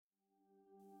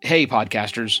Hey,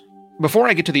 podcasters. Before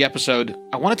I get to the episode,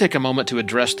 I want to take a moment to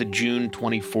address the June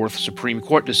 24th Supreme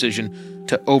Court decision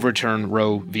to overturn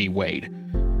Roe v. Wade.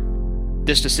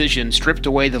 This decision stripped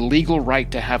away the legal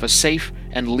right to have a safe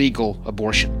and legal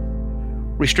abortion.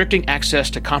 Restricting access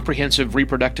to comprehensive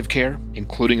reproductive care,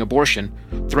 including abortion,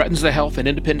 threatens the health and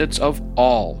independence of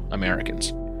all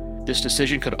Americans. This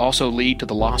decision could also lead to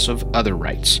the loss of other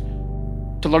rights.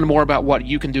 To learn more about what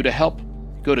you can do to help,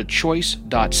 go to choice.crd.co.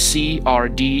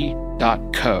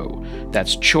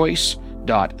 That's choice.crd.co.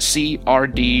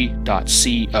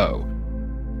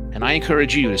 And I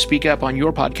encourage you to speak up on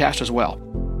your podcast as well.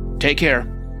 Take care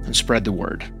and spread the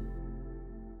word.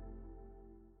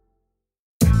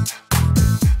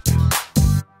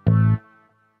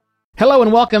 Hello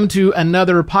and welcome to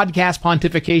another Podcast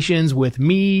Pontifications with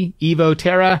me, Evo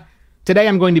Terra. Today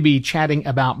I'm going to be chatting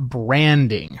about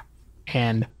branding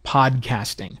and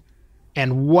podcasting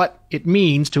and what it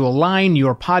means to align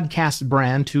your podcast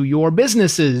brand to your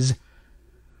business's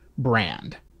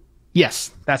brand.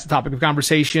 Yes, that's the topic of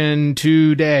conversation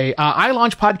today. I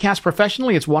launch podcasts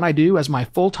professionally. It's what I do as my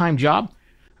full-time job.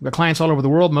 I've got clients all over the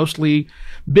world, mostly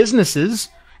businesses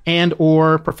and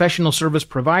or professional service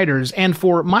providers. And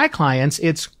for my clients,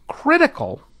 it's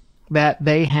critical that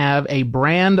they have a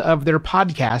brand of their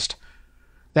podcast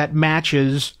that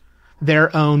matches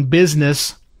their own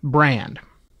business brand.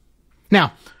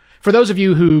 Now, for those of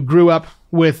you who grew up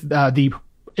with the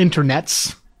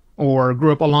internets, or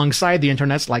grew up alongside the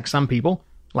internets like some people,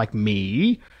 like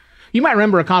me, you might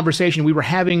remember a conversation we were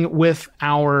having with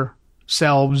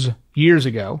ourselves years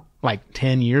ago, like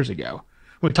 10 years ago.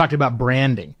 We talked about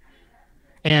branding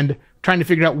and trying to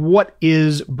figure out what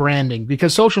is branding,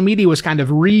 because social media was kind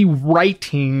of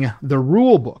rewriting the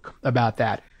rule book about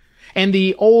that. And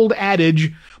the old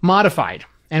adage modified.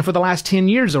 And for the last 10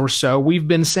 years or so, we've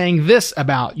been saying this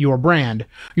about your brand.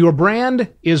 Your brand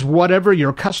is whatever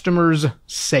your customers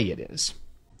say it is.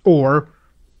 Or,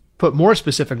 put more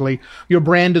specifically, your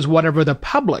brand is whatever the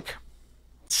public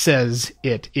says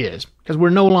it is. Because we're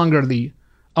no longer the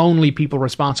only people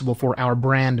responsible for our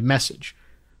brand message.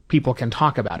 People can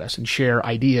talk about us and share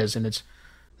ideas, and it's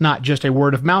not just a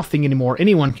word of mouth thing anymore.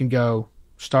 Anyone can go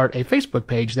start a Facebook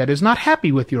page that is not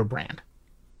happy with your brand,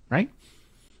 right?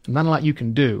 Not a lot you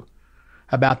can do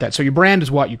about that. So your brand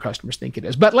is what your customers think it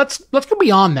is. But let's go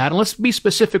beyond that, and let's be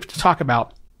specific to talk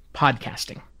about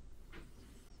podcasting.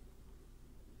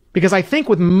 Because I think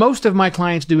with most of my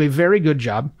clients do a very good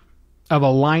job of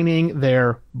aligning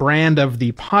their brand of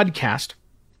the podcast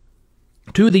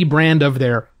to the brand of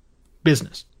their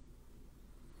business.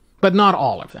 But not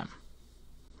all of them.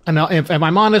 And if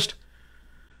I'm honest,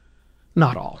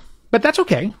 not all. But that's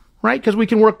okay. Right? Because we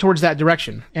can work towards that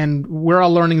direction. And we're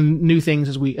all learning new things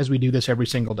as we do this every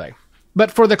single day.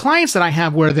 But for the clients that I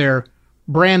have where their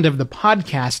brand of the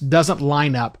podcast doesn't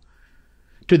line up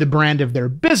to the brand of their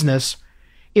business,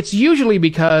 it's usually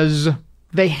because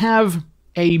they have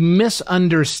a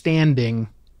misunderstanding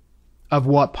of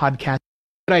what podcast is.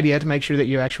 Good idea to make sure that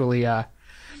you actually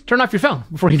turn off your phone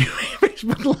before you do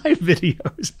Facebook Live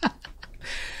videos.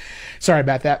 Sorry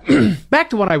about that.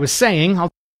 Back to what I was saying. I'll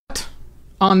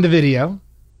on the video, and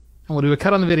we'll do a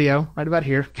cut on the video right about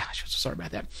here. Gosh, I'm so sorry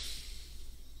about that.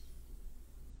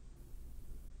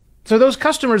 So those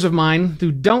customers of mine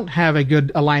who don't have a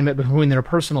good alignment between their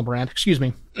personal brand, try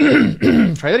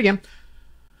that again.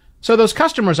 So those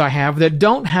customers I have that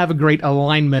don't have a great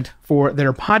alignment for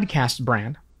their podcast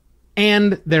brand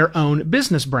and their own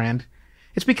business brand,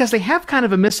 it's because they have kind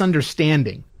of a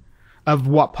misunderstanding of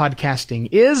what podcasting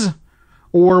is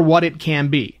or what it can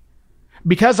be.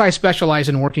 Because I specialize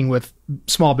in working with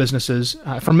small businesses,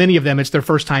 for many of them, it's their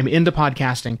first time into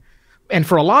podcasting. And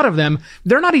for a lot of them,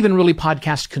 they're not even really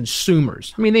podcast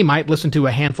consumers. I mean, they might listen to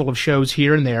a handful of shows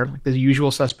here and there, like the usual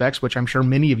suspects, which I'm sure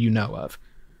many of you know of.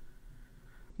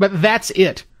 But that's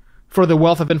it for the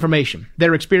wealth of information.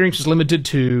 Their experience is limited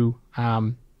to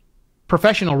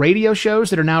professional radio shows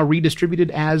that are now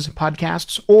redistributed as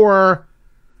podcasts, or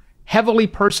heavily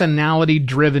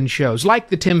personality-driven shows, like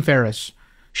the Tim Ferriss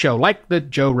show, like the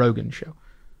Joe Rogan show.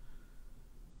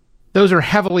 Those are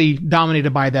heavily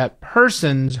dominated by that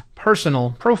person's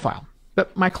personal profile.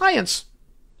 But my clients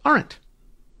aren't.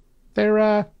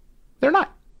 They're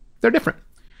not. They're different.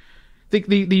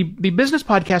 The business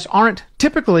podcasts aren't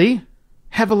typically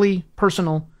heavily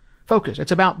personal focused.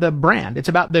 It's about the brand. It's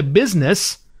about the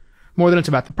business more than it's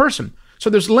about the person. So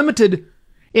there's limited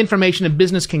information a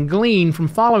business can glean from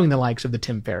following the likes of the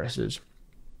Tim Ferrisses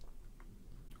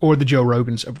or the Joe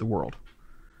Rogans of the world.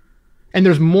 And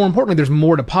there's more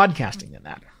to podcasting than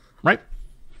that, right?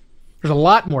 There's a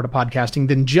lot more to podcasting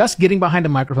than just getting behind a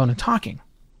microphone and talking,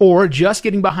 or just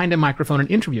getting behind a microphone and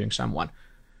interviewing someone.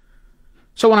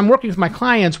 So when I'm working with my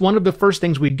clients, one of the first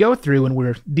things we go through when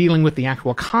we're dealing with the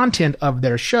actual content of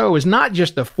their show is not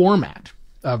just the format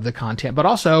of the content, but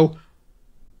also,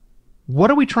 what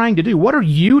are we trying to do? What are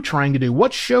you trying to do?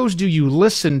 What shows do you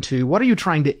listen to? What are you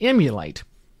trying to emulate?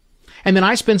 And then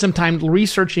I spend some time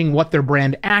researching what their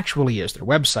brand actually is, their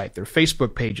website, their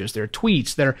Facebook pages, their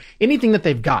tweets, anything that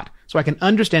they've got, so I can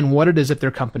understand what it is that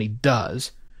their company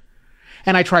does.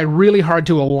 And I try really hard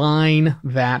to align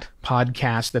that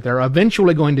podcast that they're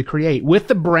eventually going to create with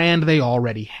the brand they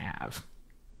already have.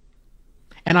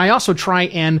 And I also try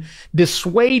and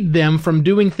dissuade them from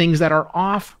doing things that are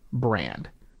off-brand.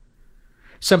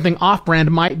 Something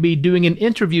off-brand might be doing an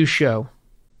interview show.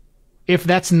 If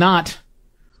that's not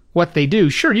what they do,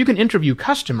 sure, you can interview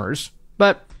customers,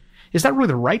 but is that really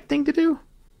the right thing to do?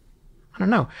 I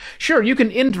don't know. Sure, you can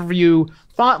interview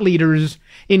thought leaders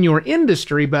in your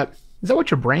industry, but is that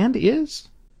what your brand is?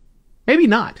 Maybe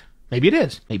not. Maybe it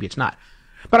is. Maybe it's not.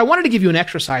 But I wanted to give you an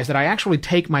exercise that I actually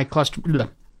take my clients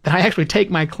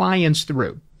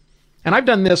through. And I've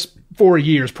done this for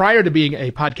years prior to being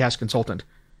a podcast consultant.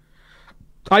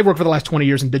 I've worked for the last 20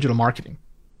 years in digital marketing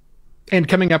and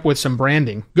coming up with some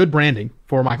branding, good branding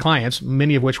for my clients,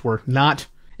 many of which were not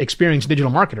experienced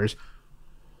digital marketers,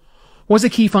 was a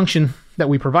key function that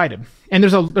we provided. And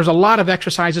there's a lot of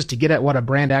exercises to get at what a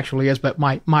brand actually is, but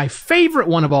my favorite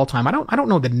one of all time, I don't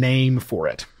know the name for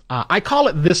it. I call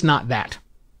it this, not that.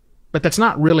 But that's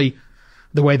not really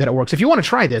the way that it works. If you want to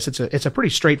try this, it's a pretty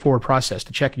straightforward process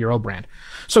to check your own brand.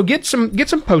 So get some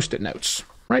Post-it notes,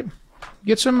 right?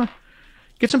 Get some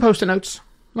Post-it notes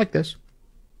like this.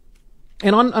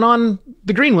 And on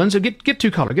the green ones, get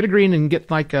two color. Get a green and get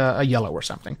like a yellow or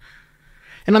something.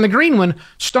 And on the green one,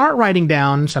 start writing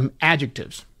down some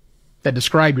adjectives that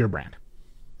describe your brand.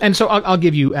 And so I'll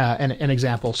give you an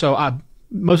example. So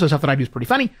most of the stuff that I do is pretty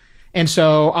funny. And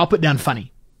so I'll put down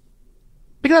funny.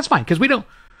 Because that's fine. Because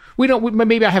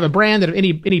maybe I have a brand that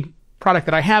any product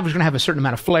that I have is going to have a certain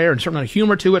amount of flair and a certain amount of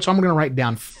humor to it. So I'm going to write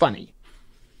down funny.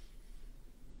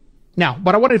 Now,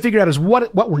 what I wanted to figure out is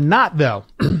what we're not, though.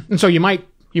 And so you might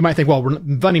think, well,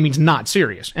 funny means not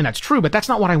serious. And that's true, but that's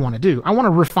not what I want to do. I want to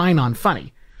refine on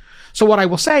funny. So what I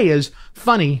will say is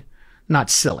funny, not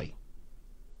silly.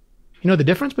 You know the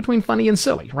difference between funny and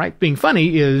silly, right? Being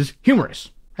funny is humorous.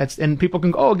 And people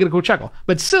can go, get a cool chuckle.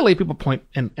 But silly, people point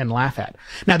and laugh at.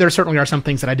 Now, there certainly are some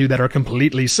things that I do that are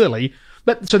completely silly.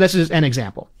 But so this is an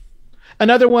example.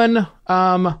 Another one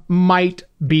might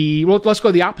be, well, let's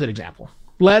go the opposite example.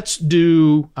 Let's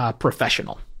do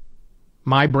professional.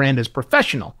 My brand is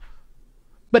professional,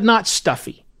 but not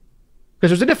stuffy. Because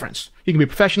there's a difference. You can be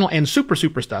professional and super,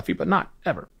 super stuffy, but not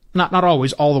ever. Not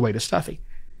always all the way to stuffy.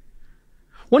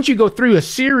 Once you go through a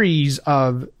series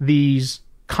of these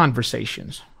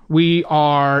conversations, we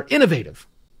are innovative,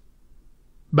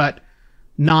 but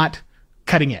not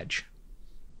cutting edge.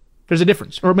 There's a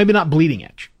difference. Or maybe not bleeding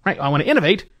edge, right? I want to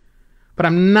innovate, but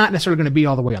I'm not necessarily going to be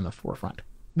all the way on the forefront.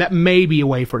 That may be a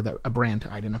way for a brand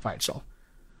to identify itself.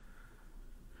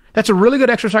 That's a really good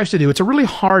exercise to do. It's a really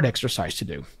hard exercise to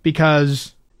do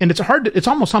because, and it's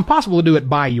almost impossible to do it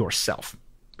by yourself.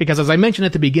 Because as I mentioned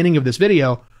at the beginning of this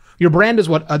video, your brand is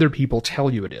what other people tell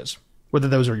you it is. Whether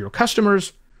those are your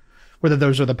customers, whether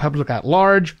those are the public at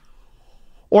large,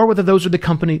 or whether those are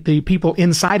the people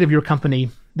inside of your company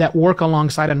that work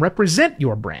alongside and represent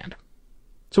your brand.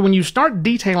 So when you start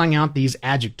detailing out these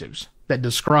adjectives that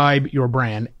describe your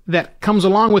brand, that comes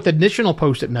along with additional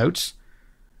Post-it notes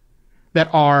that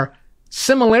are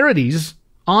similarities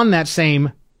on that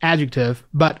same adjective,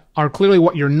 but are clearly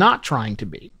what you're not trying to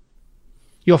be.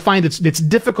 You'll find it's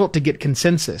difficult to get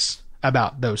consensus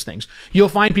about those things. You'll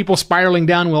find people spiraling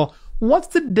down, well, what's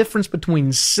the difference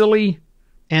between silly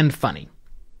and funny?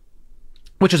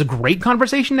 Which is a great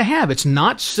conversation to have. It's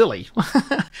not silly.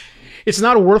 It's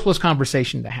not a worthless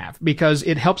conversation to have because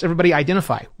it helps everybody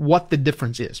identify what the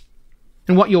difference is.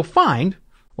 And what you'll find,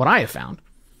 what I have found,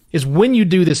 is when you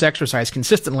do this exercise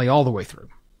consistently all the way through,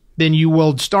 then you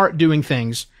will start doing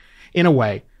things in a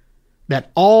way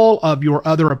that all of your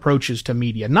other approaches to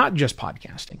media, not just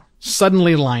podcasting,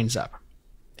 suddenly lines up.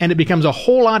 And it becomes a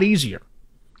whole lot easier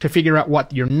to figure out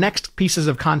what your next pieces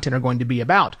of content are going to be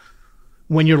about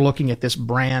when you're looking at this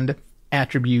brand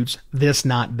attributes, this,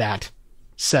 not that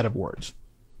set of words.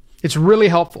 It's really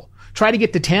helpful. Try to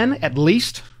get to 10 at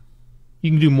least. You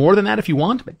can do more than that if you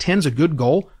want, but 10's a good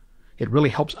goal. It really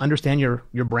helps understand your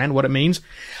brand, what it means.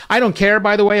 I don't care,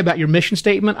 by the way, about your mission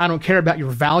statement. I don't care about your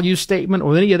value statement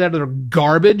or any of that other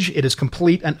garbage. It is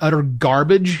complete and utter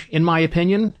garbage, in my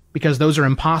opinion, because those are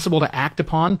impossible to act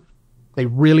upon. They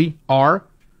really are.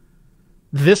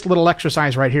 This little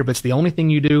exercise right here, but it's the only thing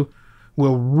you do,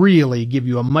 will really give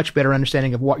you a much better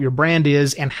understanding of what your brand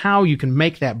is and how you can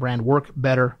make that brand work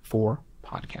better for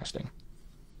podcasting.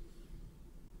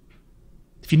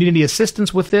 If you need any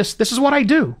assistance with this, this is what I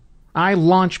do. I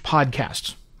launch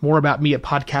podcasts. More about me at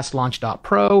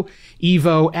podcastlaunch.pro,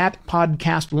 Evo at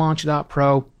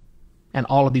podcastlaunch.pro, and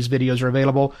all of these videos are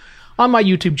available on my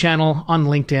YouTube channel, on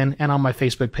LinkedIn, and on my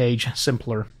Facebook page,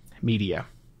 Simpler Media.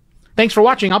 Thanks for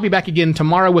watching. I'll be back again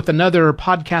tomorrow with another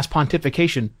podcast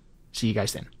pontification. See you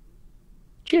guys then.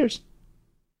 Cheers.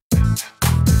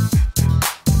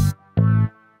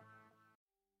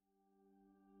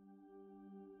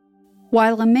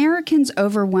 While Americans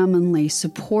overwhelmingly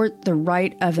support the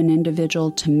right of an individual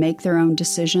to make their own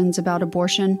decisions about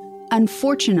abortion,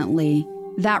 unfortunately,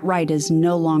 that right is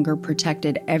no longer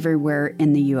protected everywhere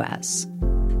in the U.S.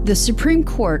 The Supreme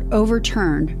Court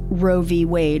overturned Roe v.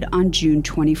 Wade on June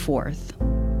 24th.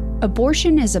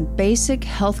 Abortion is a basic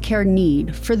healthcare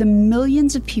need for the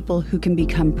millions of people who can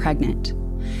become pregnant.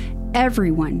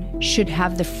 Everyone should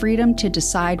have the freedom to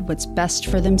decide what's best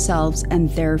for themselves and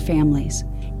their families,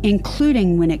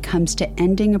 including when it comes to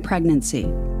ending a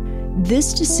pregnancy.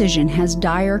 This decision has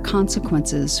dire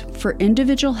consequences for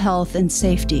individual health and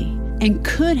safety and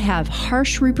could have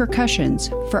harsh repercussions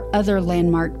for other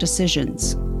landmark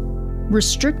decisions.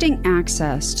 Restricting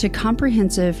access to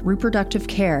comprehensive reproductive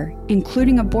care,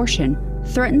 including abortion,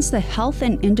 threatens the health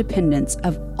and independence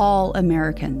of all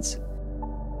Americans.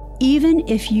 Even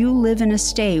if you live in a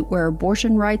state where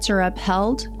abortion rights are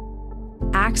upheld,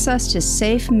 access to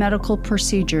safe medical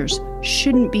procedures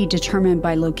shouldn't be determined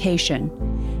by location,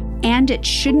 and it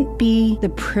shouldn't be the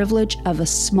privilege of a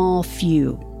small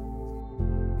few.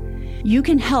 You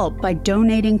can help by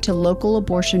donating to local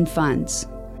abortion funds.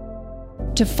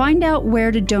 To find out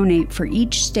where to donate for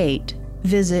each state,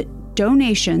 visit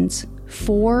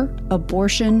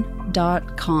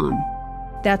donationsforabortion.com.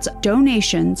 That's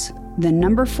donations, the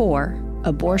number 4,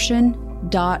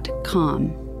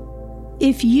 abortion.com.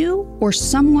 If you or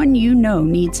someone you know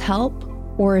needs help,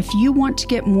 or if you want to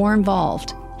get more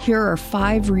involved, here are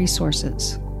 5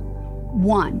 resources.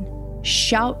 1.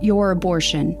 Shout Your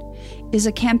Abortion is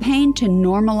a campaign to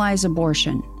normalize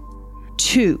abortion.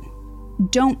 2.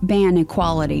 Don't Ban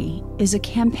Equality is a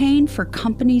campaign for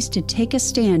companies to take a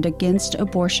stand against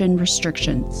abortion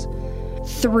restrictions.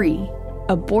 3.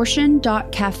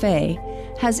 Abortion.cafe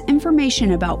has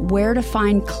information about where to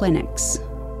find clinics.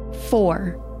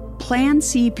 4.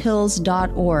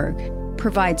 PlanCpills.org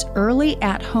provides early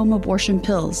at-home abortion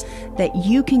pills that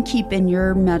you can keep in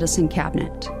your medicine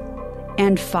cabinet.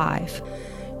 And 5.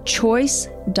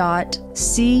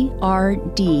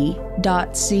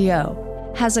 Choice.crd.co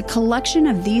has a collection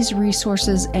of these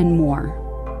resources and more.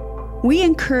 We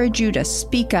encourage you to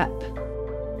speak up,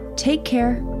 take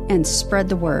care, and spread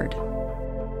the word.